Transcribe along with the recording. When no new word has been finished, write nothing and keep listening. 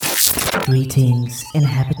Greetings,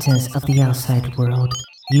 inhabitants of the outside world.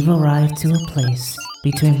 You've arrived to a place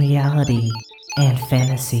between reality and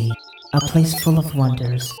fantasy. A place full of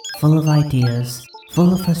wonders, full of ideas,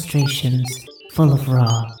 full of frustrations, full of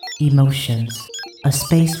raw emotions. A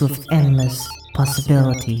space with endless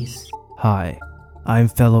possibilities. Hi, I'm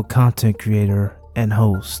fellow content creator and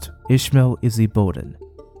host Ishmael Izzy Bowden.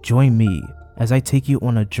 Join me as I take you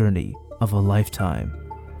on a journey of a lifetime.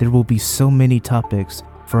 There will be so many topics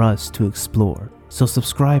for us to explore, so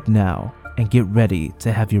subscribe now and get ready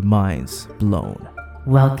to have your minds blown.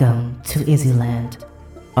 Welcome to Izzyland.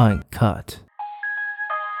 Uncut.